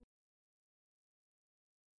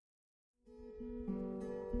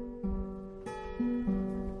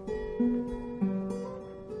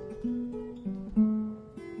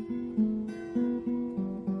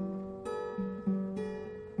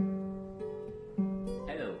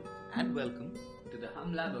Hello And welcome to the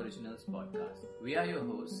HumLab Originals podcast. We are your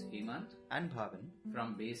hosts Hemant and Bhavin.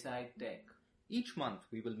 from Bayside Tech. Each month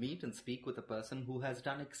we will meet and speak with a person who has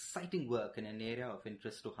done exciting work in an area of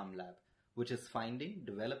interest to HumLab, which is finding,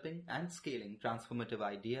 developing and scaling transformative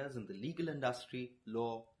ideas in the legal industry,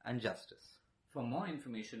 law and justice. For more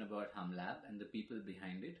information about HumLab and the people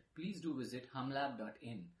behind it, please do visit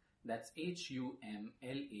humlab.in. That's humlab.in.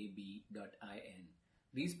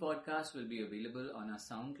 These podcasts will be available on our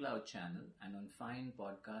SoundCloud channel and on fine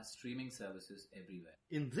podcast streaming services everywhere.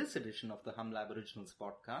 In this edition of the HumLab Originals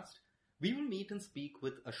podcast, we will meet and speak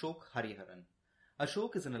with Ashok Hariharan.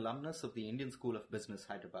 Ashok is an alumnus of the Indian School of Business,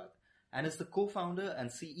 Hyderabad, and is the co-founder and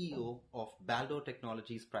CEO of Baldo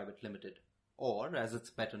Technologies Private Limited, or as it's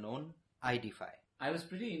better known, IDFI. I was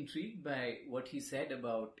pretty intrigued by what he said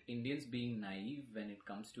about Indians being naive when it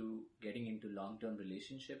comes to getting into long-term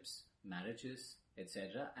relationships, marriages,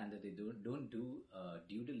 etc., and that they don't do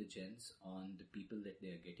due diligence on the people that they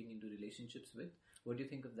are getting into relationships with. What do you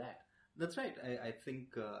think of that? That's right. I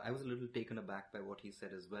think I was a little taken aback by what he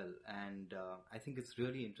said as well. And I think it's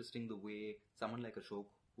really interesting the way someone like Ashok,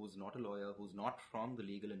 who's not a lawyer, who's not from the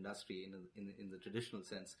legal industry in the traditional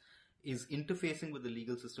sense, is interfacing with the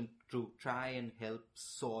legal system to try and help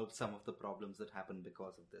solve some of the problems that happen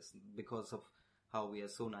because of this, because of how we are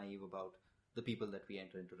so naive about the people that we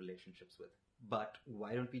enter into relationships with. But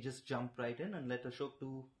why don't we just jump right in and let Ashok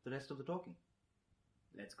do the rest of the talking?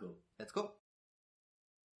 Let's go. Let's go.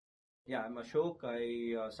 Yeah, I'm Ashok.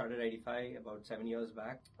 I started IDFI about 7 years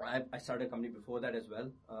back. I started a company before that as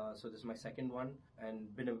well. So this is my second one,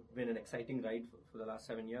 and been an exciting ride for the last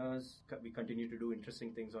 7 years. We continue to do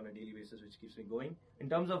interesting things on a daily basis, which keeps me going. In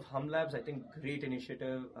terms of HumLabs, I think great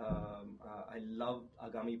initiative. I love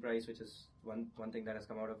Agami Prize, which is one thing that has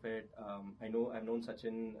come out of it. I've known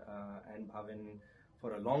Sachin and Bhavin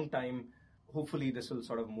for a long time. Hopefully, this will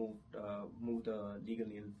sort of move the legal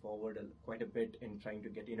needle forward quite a bit in trying to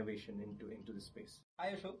get innovation into this space.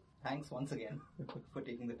 Hi Ashok, thanks once again for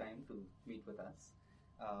taking the time to meet with us.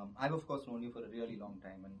 I've of course known you for a really long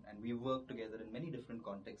time, and we've worked together in many different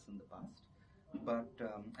contexts in the past. But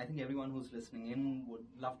I think everyone who's listening in would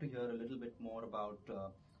love to hear a little bit more about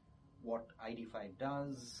what IDFI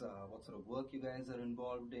does, what sort of work you guys are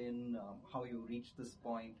involved in, how you reached this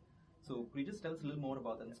point. So could you just tell us a little more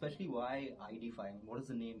about that, and especially why IDFI? What does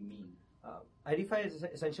the name mean?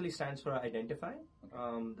 IDFI essentially stands for Identify.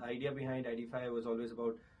 Okay. The idea behind IDFI was always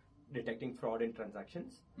about detecting fraud in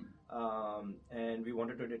transactions. And we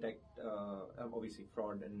wanted to detect, obviously,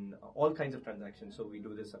 fraud in all kinds of transactions. So we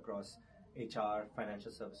do this across HR,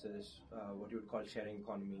 financial services, what you would call sharing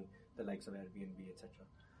economy, the likes of Airbnb, etc.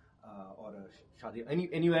 Or a shadi,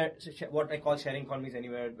 anywhere. What I call sharing economy is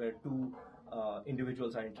anywhere where two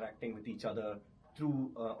individuals are interacting with each other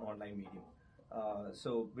through online medium.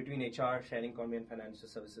 So between HR, sharing economy, and financial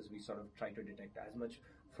services, we sort of try to detect as much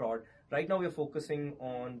fraud. Right now, we are focusing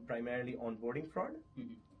on primarily onboarding fraud,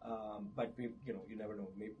 but you never know.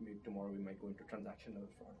 Maybe tomorrow we might go into transactional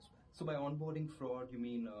fraud as well. So by onboarding fraud, you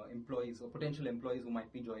mean employees or potential employees who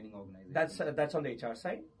might be joining organizations? That's on the HR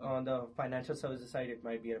side. Okay. On the financial services side, it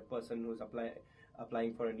might be a person who's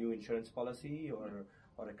applying for a new insurance policy or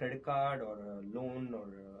a credit card or a loan or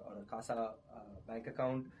a CASA bank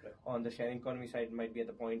account. Right. On the sharing economy side, it might be at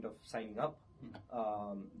the point of signing up.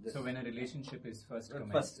 So when a relationship is first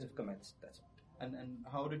commenced? First commenced, that's it. And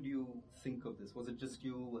how did you think of this? Was it just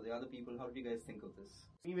you? Were there other people? How did you guys think of this?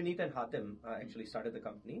 Me, Vineet and Hatim actually started the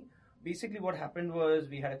company. Basically what happened was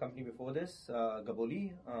we had a company before this,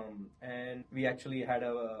 Gaboli, and we actually had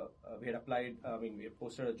applied, we had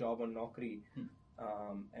posted a job on Naukri,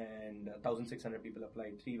 and 1,600 people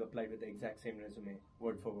applied. 3 applied with the exact same resume,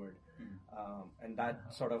 word for word. And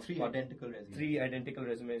that sort of... Three identical resumes. 3 identical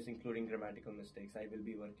resumes, including grammatical mistakes. I will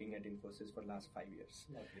be working at Infosys for the last 5 years.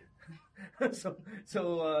 Lovely.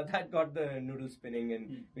 so that got the noodle spinning,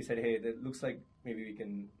 and we said, hey, that looks like maybe we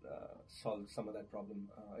can solve some of that problem,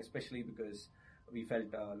 especially because we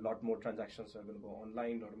felt a lot more transactions are going to go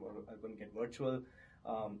online or are going to get virtual.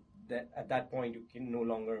 At that point, you can no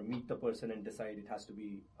longer meet the person and decide. It has to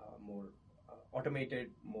be more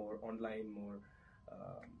automated, more online, more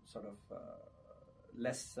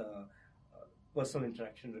less personal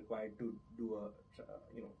interaction required to do a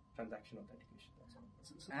transaction authentication.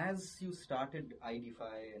 So as you started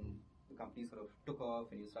IDFI and the company sort of took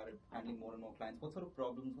off and you started handling more and more clients, what sort of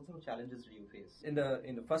problems, what sort of challenges did you face? In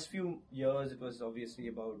the first few years, it was obviously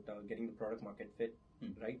about getting the product market fit,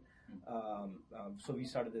 right? So we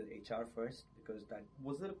started with HR first because that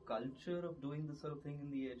was there a culture of doing this sort of thing in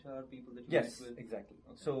the HR people that you yes, met with? exactly.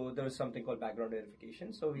 Okay. So there was something called background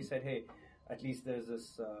verification. So we said, hey, at least there's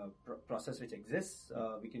this process which exists.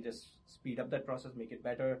 We can just speed up that process, make it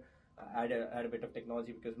better, add a bit of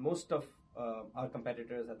technology because most of our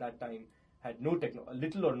competitors at that time had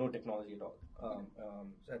little or no technology at all.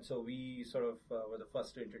 And so we sort of were the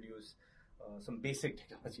first to introduce some basic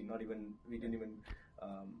technology. We didn't even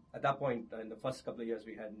at that point in the first couple of years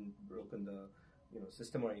we hadn't broken the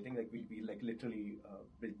system or anything. Like we like literally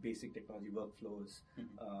build basic technology workflows,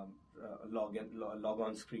 log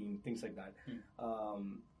on screen, things like that.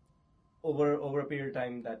 Over a period of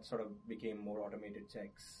time, that sort of became more automated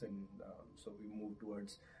checks, and so we moved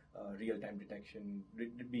towards real-time detection,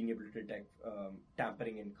 being able to detect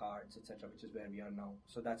tampering in cards, etc., which is where we are now.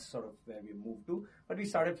 So that's sort of where we moved to. But we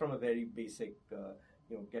started from a very basic,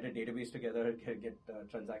 get a database together, get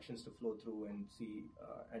transactions to flow through and see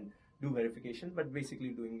and do verification, but basically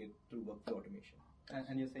doing it through workflow automation.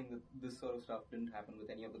 And you're saying that this sort of stuff didn't happen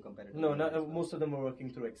with any of the competitors? No, most of them were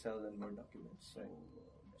working through Excel and Word documents.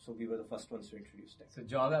 So we were the first ones to introduce tech. So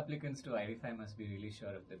job applicants to Irify must be really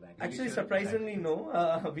sure of the back. Actually, surprisingly, no.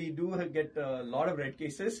 We do get a lot of red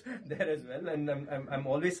cases there as well, and I'm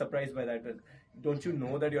always surprised by that. But don't you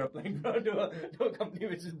know that you're applying to a company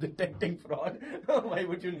which is detecting fraud? Why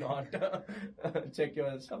would you not check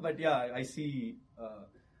your stuff? But yeah, I see.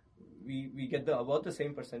 We get about the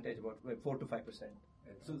same percentage, about 4 to 5%.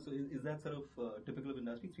 So is that sort of typical of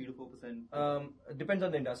industry, 3 to 4%? Depends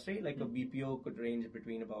on the industry. Like a BPO could range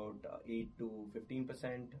between about 8 to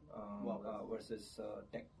 15%, versus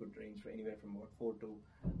tech could range anywhere from about 4 to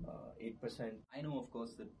 8%. I know, of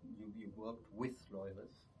course, that you worked with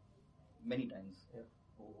lawyers many times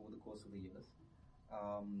over the course of the years.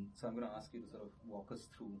 So I'm going to ask you to sort of walk us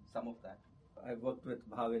through some of that. I've worked with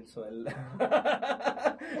Bhavin, so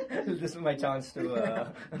this is my chance to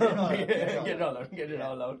get it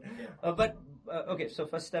all out. Okay, so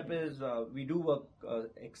first step is we do work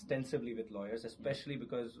extensively with lawyers, especially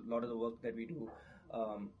because a lot of the work that we do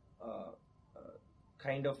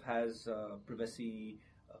kind of has privacy,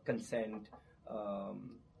 consent,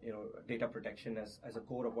 data protection as a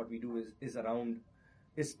core of what we do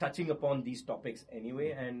is touching upon these topics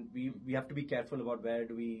anyway, and we have to be careful about where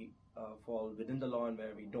do we fall within the law and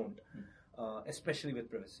where we don't, especially with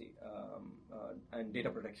privacy and data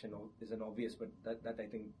protection is an obvious, but that I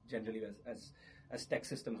think generally as tech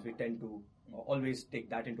systems we tend to always take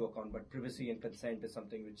that into account. But privacy and consent is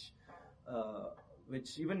something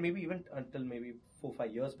which even until maybe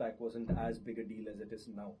 4-5 years back wasn't as big a deal as it is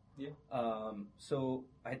now. So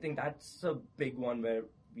I think that's a big one where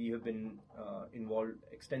we have been involved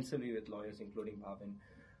extensively with lawyers, including Bhavin.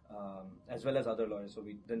 As well as other lawyers. So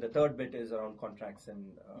then the third bit is around contracts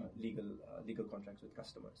and legal contracts with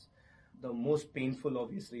customers. The most painful,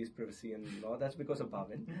 obviously, is privacy and law. That's because of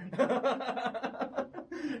Bhavin.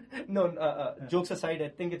 No, jokes aside, I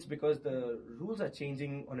think it's because the rules are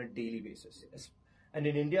changing on a daily basis. And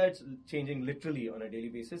in India, it's changing literally on a daily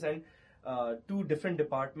basis. And two different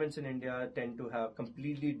departments in India tend to have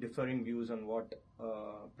completely differing views on what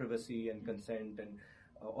privacy and consent and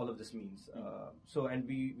all of this means. And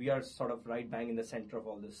we are sort of right bang in the center of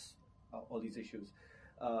all these issues.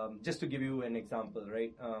 Just to give you an example,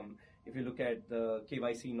 right? If you look at the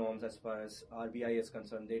KYC norms as far as RBI is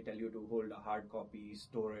concerned, they tell you to hold a hard copy,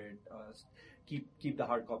 store it, keep the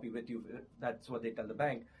hard copy with you. That's what they tell the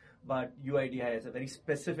bank. But UIDAI has a very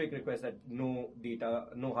specific request that no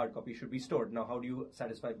hard copy should be stored. Now, how do you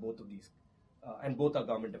satisfy both of these? And both are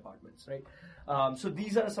government departments, right? So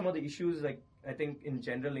these are some of the issues. Like I think in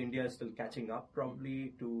general, India is still catching up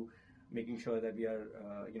probably to making sure that we are,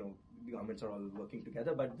 the governments are all working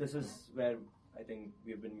together. But this is where I think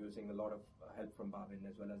we've been using a lot of help from Bhavin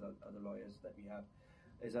as well as other lawyers that we have,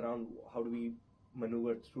 is around how do we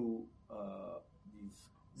maneuver through these.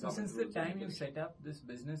 So since the time you set up this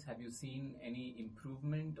business, have you seen any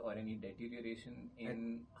improvement or any deterioration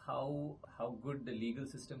in how good the legal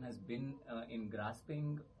system has been in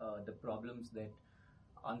grasping the problems that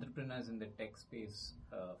entrepreneurs in the tech space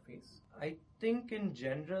face? I think in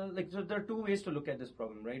general, so there are two ways to look at this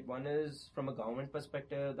problem, right? One is from a government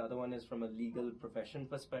perspective, the other one is from a legal profession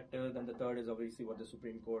perspective, and the third is obviously what the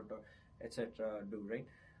Supreme Court or etc. do,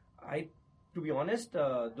 right? To be honest,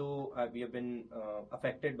 though we have been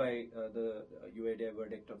affected by the UIDAI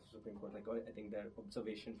verdict of Supreme Court, I think their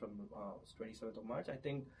observation from 27th of March, I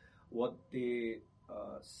think what they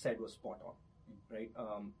said was spot on, right?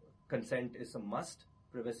 consent is a must.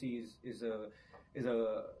 Privacy is a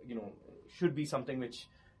should be something which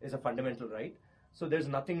is a fundamental right. So there's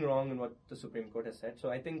nothing wrong in what the Supreme Court has said. So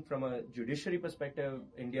I think from a judiciary perspective,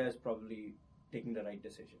 India is probably taking the right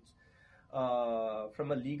decisions.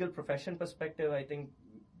 From a legal profession perspective, I think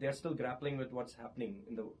they're still grappling with what's happening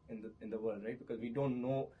in the world, right? Because we don't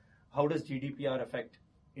know how does GDPR affect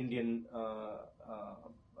Indian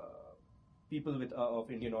people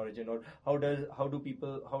of Indian origin, or how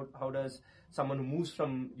does someone who moves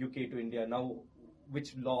from UK to India now, which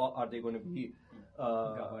law are they going to be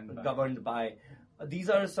governed by? These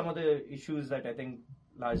are some of the issues that I think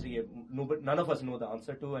largely none of us know the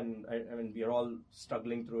answer to, and I mean we are all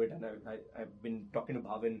struggling through it. And I've been talking to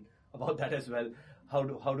Bhavin about that as well. How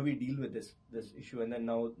do we deal with this issue? And then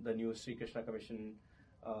now the new Sri Krishna Commission,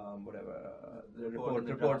 the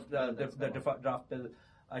draft bill.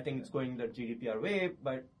 I think it's going the GDPR way,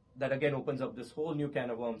 but that again opens up this whole new can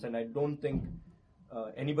of worms, and I don't think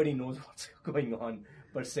anybody knows what's going on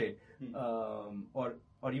per se, or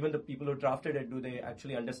even the people who drafted it. Do they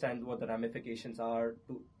actually understand what the ramifications are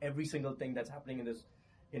to every single thing that's happening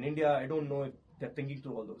in India? I don't know if they're thinking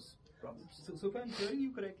through all those problems. So if I'm hearing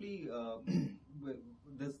you correctly,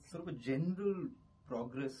 there's sort of a general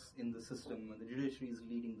progress in the system, and the judiciary is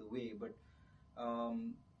leading the way, but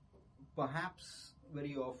perhaps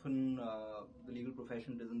very often the legal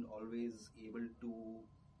profession isn't always able to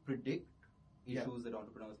predict issues that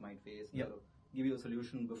entrepreneurs might face, and sort of give you a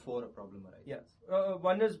solution before a problem arises. Yeah,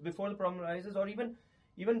 one is before the problem arises, or even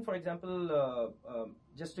for example,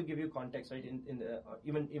 just to give you context, right?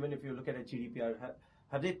 Even if you look at a GDPR,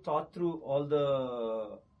 have they thought through all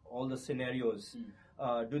the scenarios?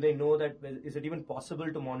 Do they know that is it even possible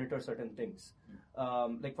to monitor certain things?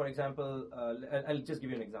 Like for example, I'll just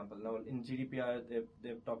give you an example. Now in GDPR,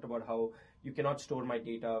 they've talked about how you cannot store my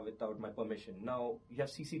data without my permission. Now you have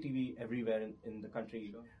CCTV everywhere in the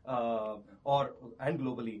country, and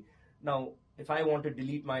globally. Now if I want to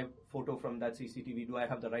delete my photo from that CCTV, do I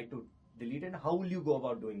have the right to delete it? How will you go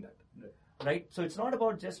about doing that? Right? So it's not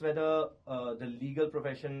about just whether the legal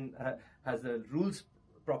profession has the rules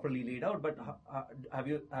properly laid out, but have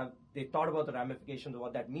they thought about the ramifications of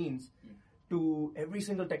what that means to every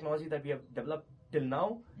single technology that we have developed till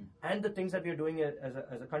now, and the things that we are doing as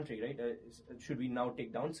a country, right? Should we now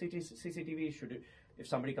take down CCTV? If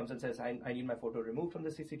somebody comes and says, I need my photo removed from the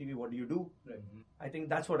CCTV, what do you do? Right. I think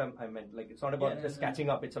that's what I meant. Like, it's not about just catching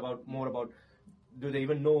up. It's more about, do they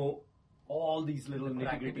even know all these little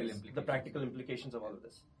nitty-gritties, the practical implications of all of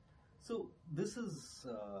this? So this is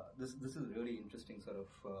really interesting sort of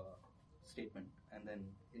statement, and then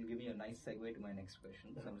it'll give me a nice segue to my next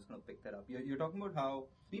question. So I'm just going to pick that up. You're talking about how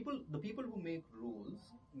the people who make rules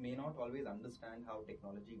may not always understand how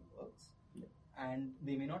technology works, and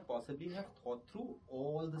they may not possibly have thought through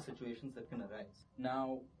all the situations that can arise.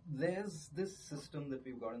 Now, there's this system that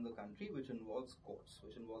we've got in the country which involves courts,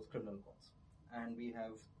 which involves criminal courts, and we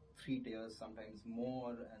have 3 tiers, sometimes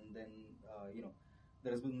more, and then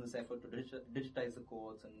there has been this effort to digitize the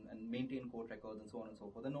courts and maintain court records and so on and so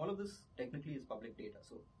forth. And all of this technically is public data,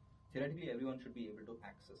 so theoretically everyone should be able to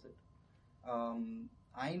access it.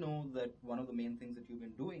 I know that one of the main things that you've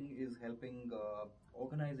been doing is helping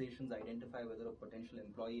organizations identify whether a potential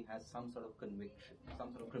employee has some sort of conviction,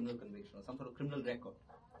 some sort of criminal conviction, or some sort of criminal record.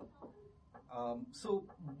 So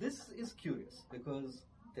this is curious because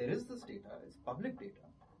there is this data, it's public data.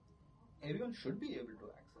 Everyone should be able to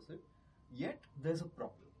access it. Yet there's a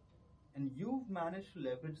problem, and you've managed to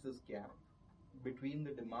leverage this gap between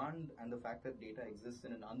the demand and the fact that data exists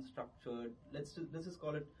in an unstructured, let's just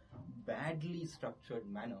call it badly structured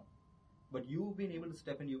manner. But you've been able to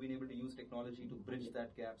step in, you've been able to use technology to bridge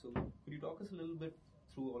that gap. So could you talk us a little bit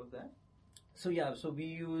through all of that? So we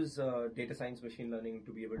use data science machine learning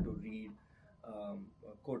to be able to read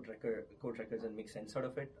court records and make sense out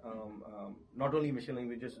of it. Not only machine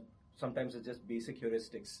learning, sometimes it's just basic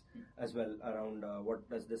heuristics as well around what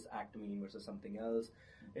does this act mean versus something else.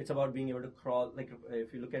 It's about being able to crawl, like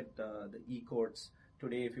if you look at the e-courts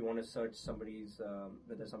today, if you want to search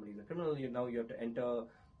whether somebody's a criminal, now you have to enter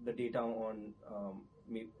the data on,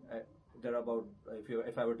 there are about,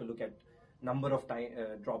 if I were to look at number of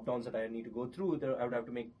drop downs that I need to go through, I would have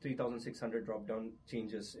to make 3,600 drop down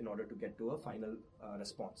changes in order to get to a final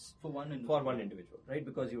response for one individual, right?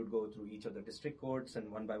 Because you would go through each of the district courts and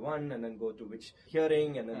one by one, and then go to which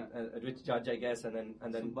hearing and then which judge, I guess, and then.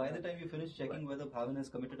 So by the time you finish checking whether Bhavin has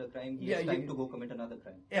committed a crime, he has time to go commit another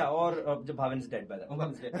crime. Yeah, or Bhavin's dead by then.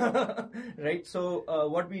 Bhavin's dead. Right. So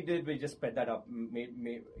what we did, we just sped that up.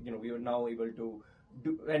 We are now able to.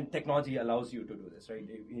 And technology allows you to do this, right?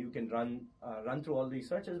 You can run through all these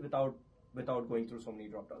searches without without going through so many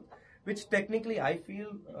drop downs. Which technically I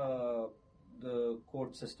feel the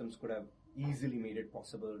court systems could have easily made it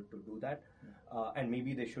possible to do that, and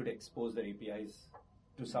maybe they should expose their APIs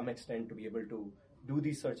to some extent to be able to do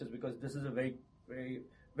these searches, because this is a very, very,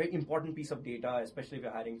 very important piece of data, especially if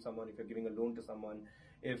you're hiring someone, if you're giving a loan to someone.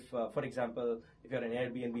 If, for example, if you're an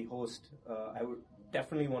Airbnb host, I would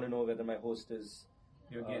definitely want to know whether my host is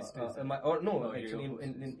Your guest is. Actually,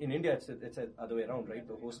 in India, it's the other way around, right?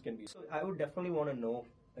 The host can be. So I would definitely want to know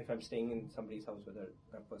if I'm staying in somebody's house, whether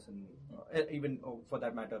that person, even for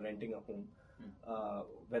that matter, renting a home,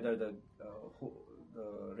 whether the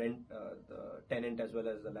tenant as well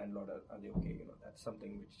as the landlord are they okay? That's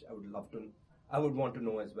something which I would want to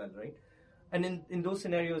know as well, right? And in those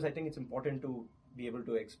scenarios, I think it's important to be able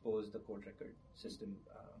to expose the court record system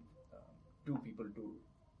to people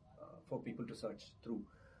for people to search through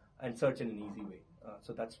and search in an easy way.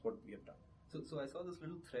 So that's what we have done. So I saw this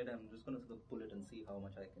little thread. I'm just going to sort of pull it and see how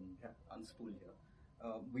much I can unspool here.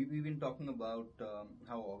 We've been talking about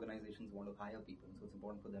how organizations want to hire people, so it's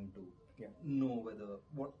important for them to know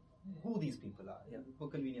who these people are. Yeah. For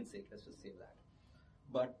convenience sake, let's just say that.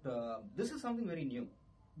 But this is something very new.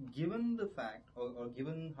 Given the fact, or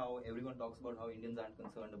given how everyone talks about how Indians aren't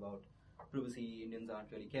concerned about privacy, Indians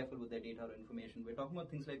aren't really careful with their data or information, we're talking about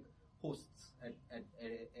things like hosts at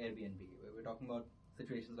Airbnb. We're talking about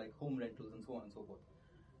situations like home rentals and so on and so forth.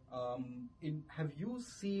 Have you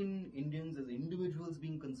seen Indians as individuals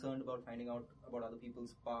being concerned about finding out about other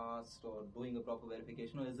people's past or doing a proper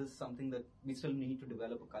verification, or is this something that we still need to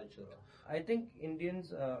develop a culture of? I think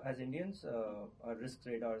Indians, our risk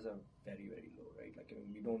radars are very, very low, right? Like, I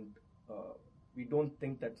mean, we don't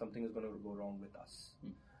think that something is going to go wrong with us.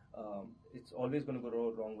 It's always going to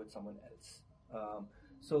go wrong with someone else.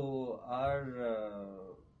 So our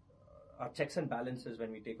checks and balances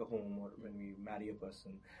when we take a home or when we marry a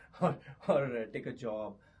person or take a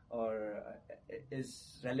job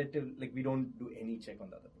is relative. Like, we don't do any check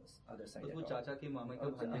on the other side. It's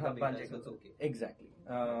okay. Exactly.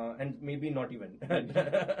 And maybe not even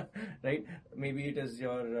right. Maybe it is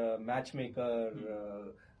your matchmaker,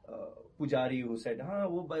 pujari who said,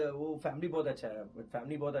 वो family बहुत अच्छा है, but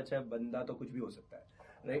family बहुत अच्छा है, बंदा तो कुछ भी हो सकता है.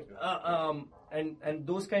 Right, and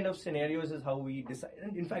those kind of scenarios is how we decide.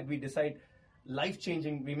 And in fact, we decide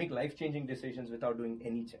we make life-changing decisions without doing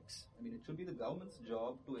any checks. I mean, it should be the government's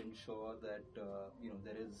job to ensure that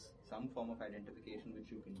there is some form of identification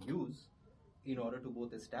which you can use in order to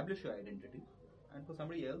both establish your identity and for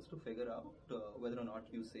somebody else to figure out whether or not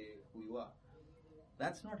you say who you are.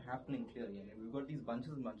 That's not happening clearly. I mean, we've got these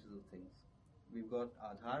bunches and bunches of things. We've got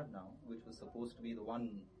Aadhaar now, which was supposed to be the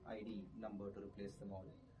one ID number to replace them all.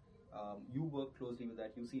 You work closely with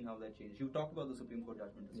that. You've seen how that changed. You've talked about the Supreme Court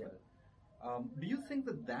judgment as well. Do you think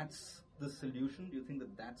that that's the solution? Do you think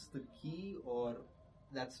that that's the key, or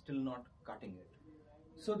that's still not cutting it?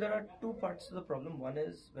 So there are two parts to the problem. One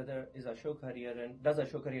is does Ashok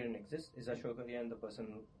Hariharan exist? Is Ashok Hariharan the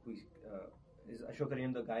person who is Ashok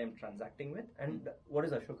Hariharan the guy I'm transacting with? And what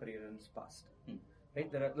is Ashok Hariharan's past? Right?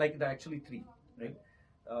 There are actually three. Right?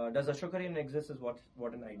 Does Ashok Hariharan exist is what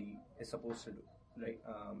an ID is supposed to do. Right,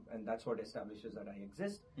 and that's what establishes that I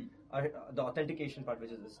exist. The authentication part,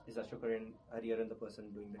 which is Ashok Hariharan the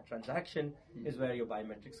person doing the transaction, is where your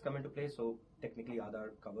biometrics come into play. So technically,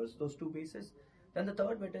 Aadhaar covers those two bases. Then the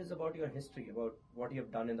third bit is about your history, about what you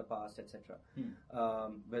have done in the past, etc.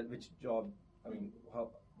 Which job? I mean,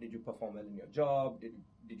 how did you perform well in your job?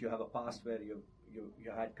 Did you have a past where you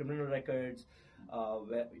had criminal records?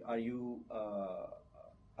 Where are you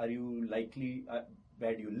likely?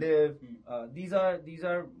 Where do you live? These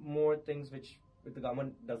are more things which the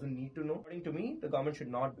government doesn't need to know. According to me, the government should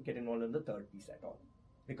not get involved in the third piece at all,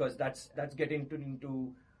 because that's getting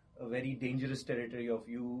into a very dangerous territory of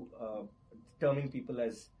you terming people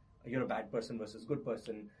as you're a bad person versus good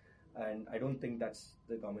person, and I don't think that's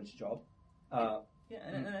the government's job.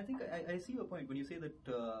 And I think I see your point when you say that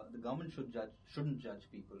the government shouldn't judge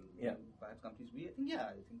people. Yeah. Perhaps companies. I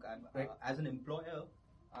think I'm right. As an employer,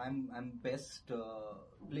 I'm best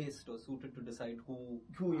placed or suited to decide who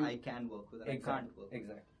I can work with and I can't work with.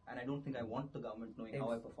 Exactly. And I don't think I want the government knowing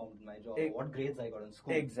how I performed in my job or what grades I got in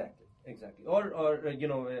school. Exactly. Or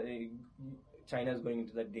China is going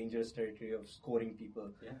into that dangerous territory of scoring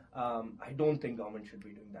people. Yeah. I don't think government should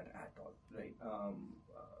be doing that at all. Right.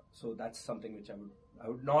 So that's something which I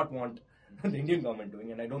would not want the Indian government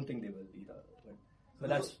doing, and I don't think they will either. But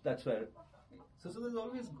that's where. So there's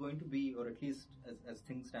always going to be, or at least as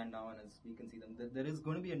things stand now and as we can see them, there is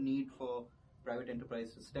going to be a need for private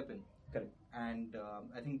enterprise to step in. Correct. And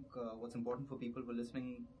I think what's important for people who are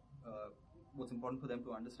listening what's important for them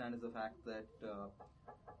to understand is the fact that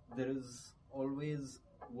there is always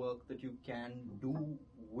work that you can do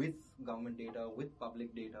with government data, with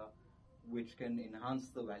public data, which can enhance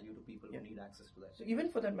the value to people who need access to that. So even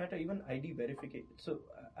for that matter, even ID verification. So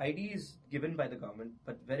ID is given by the government,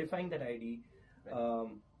 but verifying that ID,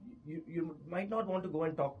 you might not want to go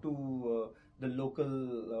and talk to the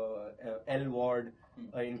local L ward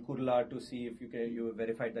in Kurla to see if you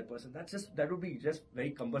verified that person. That would be just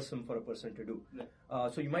very cumbersome for a person to do.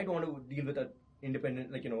 So you might want to deal with an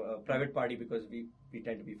independent, a private party, because we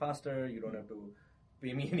tend to be faster. You don't have to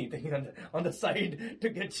pay me anything on the side to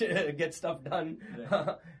get stuff done.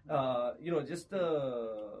 I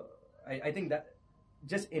think that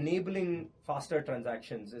just enabling faster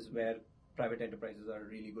transactions is where private enterprises are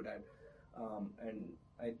really good at. And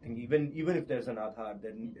I think even if there's an Aadhaar,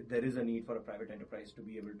 then there is a need for a private enterprise to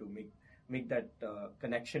be able to make that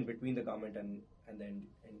connection between the government and the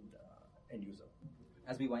end user.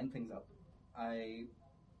 As we wind things up, I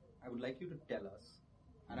would like you to tell us,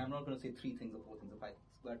 and I'm not going to say 3 things or 4 things or 5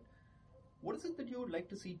 things, but what is it that you would like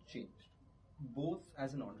to see changed, both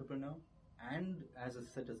as an entrepreneur and as a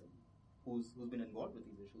citizen who's been involved with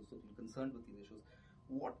these issues, who's been concerned with these issues?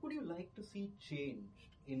 What would you like to see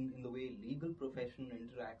changed in the way legal profession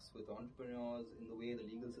interacts with entrepreneurs, in the way the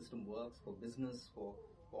legal system works for business, for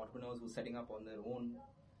entrepreneurs who are setting up on their own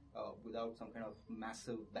without some kind of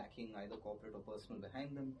massive backing, either corporate or personal,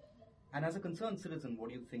 behind them? And as a concerned citizen, what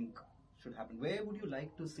do you think should happen? Where would you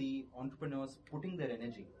like to see entrepreneurs putting their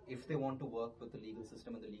energy if they want to work with the legal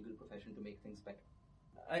system and the legal profession to make things better?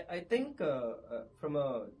 I think from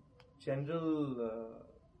a general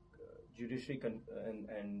judiciary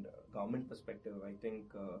and government perspective, I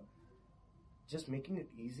think just making it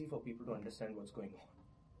easy for people to understand what's going on,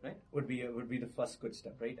 right, would be the first good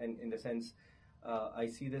step, right? And in the sense, I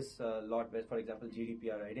see this a lot where, for example,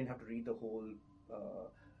 GDPR, I didn't have to read the whole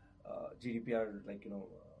GDPR,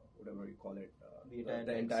 whatever you call it,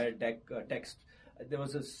 the entire text. There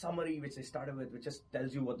was a summary which they started with, which just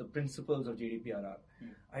tells you what the principles of GDPR are.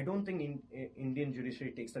 I don't think Indian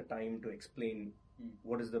judiciary takes the time to explain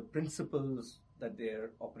what is the principles that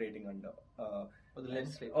they're operating under. Or the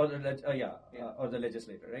legislator. Or the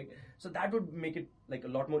legislator, right? So that would make it a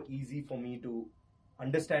lot more easy for me to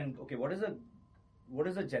understand, okay, what is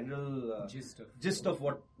the general gist of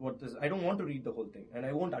what this. I don't want to read the whole thing, and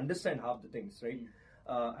I won't understand half the things, right?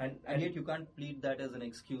 And yet you can't plead that as an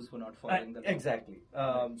excuse for not following the law. Exactly.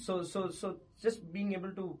 So just being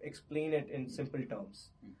able to explain it in simple terms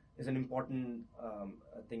is an important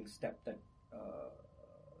step that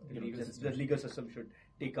the legal system should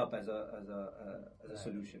take up as a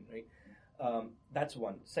solution, right? That's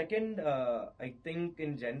one. Second, I think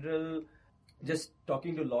in general, just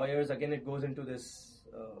talking to lawyers, again, it goes into this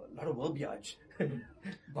lot of verbiage.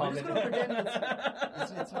 I'm just going to pretend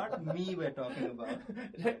it's not me we're talking about.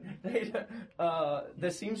 Right.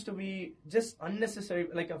 There seems to be just unnecessary,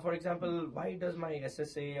 for example, why does my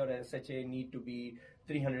SSA or SHA need to be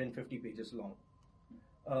 350 pages long?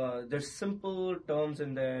 There's simple terms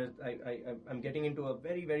in there. I'm getting into a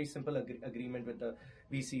very, very simple agreement with the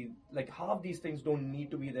VC. Half these things don't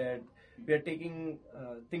need to be there. We are taking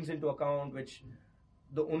things into account which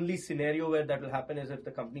the only scenario where that will happen is if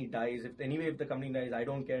the company dies. If the company dies, I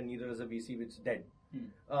don't care, neither does a VC if it's dead.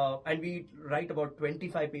 And we write about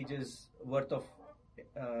 25 pages worth of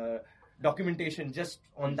documentation just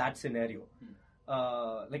on that scenario.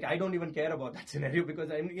 I don't even care about that scenario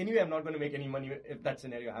because anyway I'm not going to make any money if that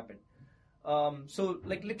scenario happened.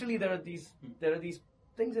 Literally there are these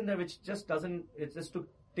things in there which just doesn't. It's just to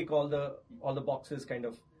tick all the boxes kind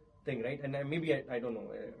of thing, right? And maybe I don't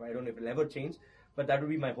know. I don't know if it'll ever change, but that would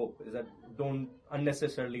be my hope, is that don't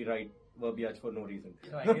unnecessarily write verbiage for no reason.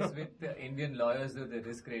 So I guess with the Indian lawyers, though, the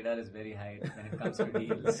risk radar is very high when it comes to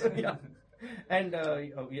deals. Yeah. And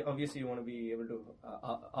obviously you want to be able to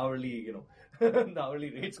hourly, the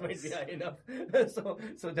hourly rates might be high enough. so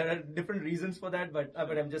there are different reasons for that, but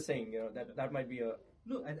I'm just saying, that might be a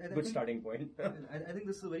good starting point. I think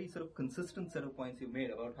this is a very sort of consistent set of points you've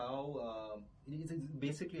made about how it's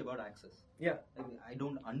basically about access. Yeah. I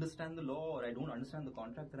don't understand the law, or I don't understand the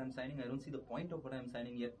contract that I'm signing. I don't see the point of what I'm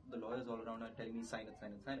signing, yet the lawyers all around are telling me sign it.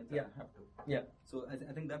 Yeah. I have to. Yeah. So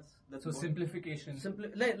I think that's so simplification.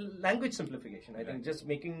 Language simplification. I think just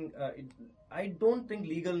making. I don't think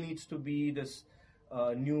legal needs to be this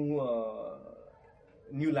new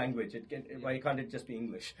language. Why can't it just be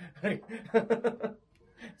English? Right.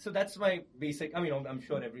 So that's my basic. I'm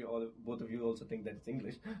sure both of you also think that it's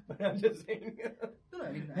English, but I'm just saying. No,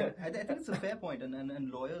 I think it's a fair point,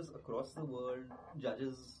 and lawyers across the world,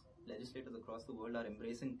 judges legislators across the world are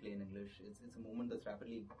embracing plain English. It's a movement that's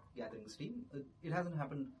rapidly gathering steam. It hasn't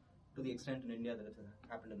happened to the extent in India that it has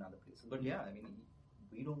happened in other places. But yeah, I mean,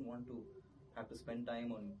 we don't want to have to spend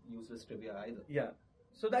time on useless trivia either. Yeah.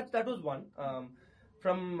 So that was one.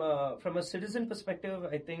 From a citizen perspective,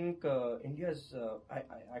 I think India's. I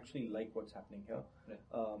actually like what's happening here. Right.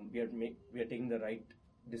 We are taking the right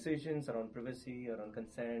decisions around privacy, around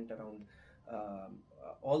consent, around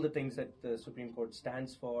all the things that the Supreme Court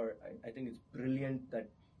stands for. I think it's brilliant that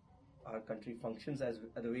our country functions as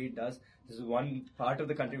the way it does. This is one part of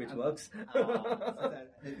the country which works. So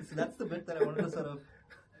that's the bit that I wanted to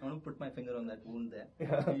I want to put my finger on that wound there.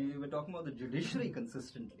 Yeah. We were talking about the judiciary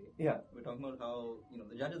consistently. Yeah. We're talking about how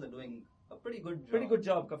the judges are doing a pretty good job. Pretty good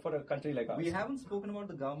job for a country like ours. We haven't spoken about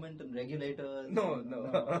the government and regulators. No.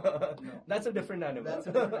 That's a different animal. That's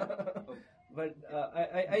a different animal. Okay. But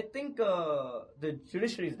I think the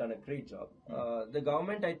judiciary has done a great job. The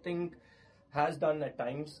government, I think, has done at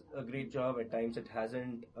times a great job. At times it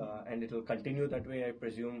hasn't, and it will continue that way, I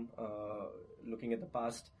presume. Looking at the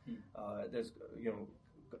past, there's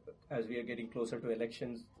as we are getting closer to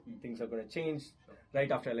elections, things are going to change. Sure. Right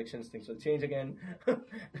after elections, things will change again.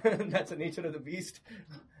 That's the nature of the beast.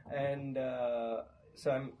 And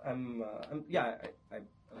so I'll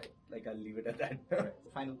leave it at that. Right.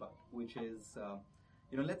 The final part, which is,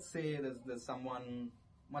 let's say there's someone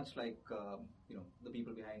much like the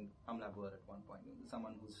people behind Hamla were at one point.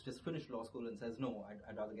 Someone who's just finished law school and says, no,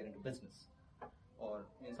 I'd rather get into business. Or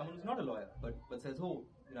someone who's not a lawyer but says,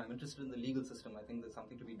 I'm interested in the legal system. I think there's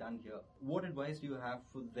something to be done here. What advice do you have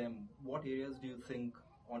for them? What areas do you think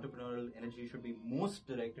entrepreneurial energy should be most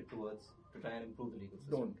directed towards to try and improve the legal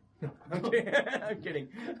system? Don't. Okay. I'm kidding.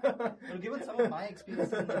 Well, given some of my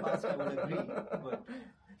experiences in the past, I would agree. But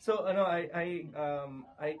so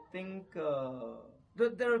I think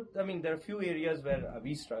there are a few areas where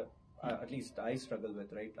we struggle. At least I struggle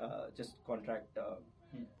with, right? Just contract.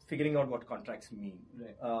 Figuring out what contracts mean.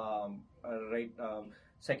 Right.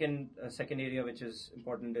 Second area which is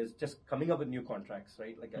important is just coming up with new contracts,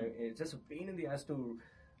 right? It's just a pain in the ass to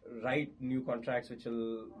write new contracts which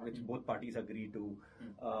both parties agree to.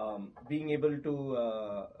 Being able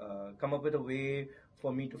to come up with a way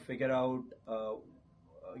for me to figure out,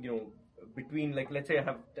 between, let's say I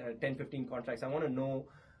have 10, 15 contracts, I want to know,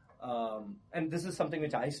 and this is something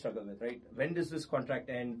which I struggle with, right? When does this contract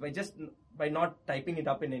end? By not typing it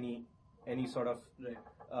up in any sort of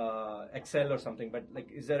Excel or something, but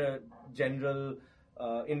is there a general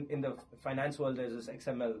in the finance world? There's this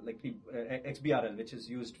XML, XBRL, which is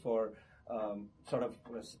used for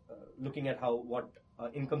looking at what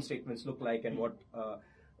income statements look like and what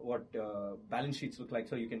balance sheets look like,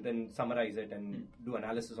 so you can then summarize it and do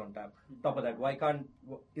analysis on top of that.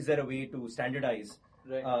 Is there a way to standardize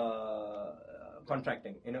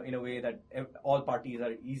contracting in a way that all parties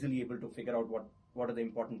are easily able to figure out what are the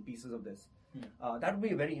important pieces of this? That would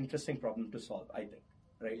be a very interesting problem to solve, I think.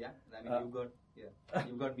 Right? Yeah, I mean,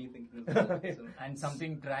 you've got me thinking of that. So. And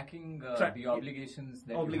something tracking the obligations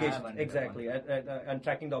that you have under exactly, and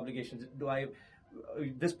tracking the obligations. Do I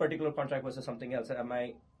this particular contract versus something else? Am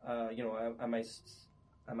I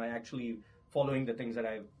actually following the things that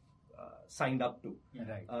I've signed up to?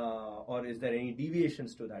 Right. Or is there any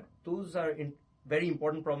deviations to that? Those are very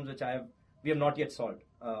important problems which we have not yet solved.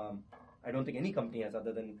 I don't think any company has,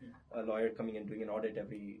 other than a lawyer coming and doing an audit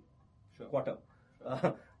every quarter.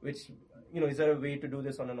 Which, is there a way to do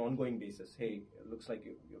this on an ongoing basis? Hey, it looks like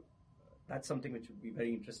that's something which would be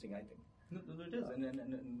very interesting, I think. No, it is.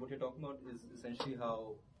 And what you're talking about is essentially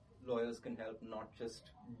how lawyers can help not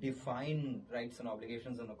just define rights and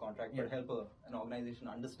obligations in a contract, but help an organization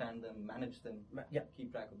understand them, manage them,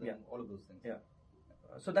 keep track of them, all of those things. Yeah.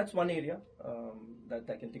 So that's one area that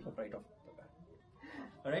I can think of right off.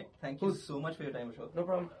 All right. Thank you so much for your time, Ashok. No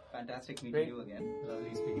problem. Fantastic meeting you again.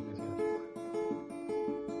 Lovely speaking with you.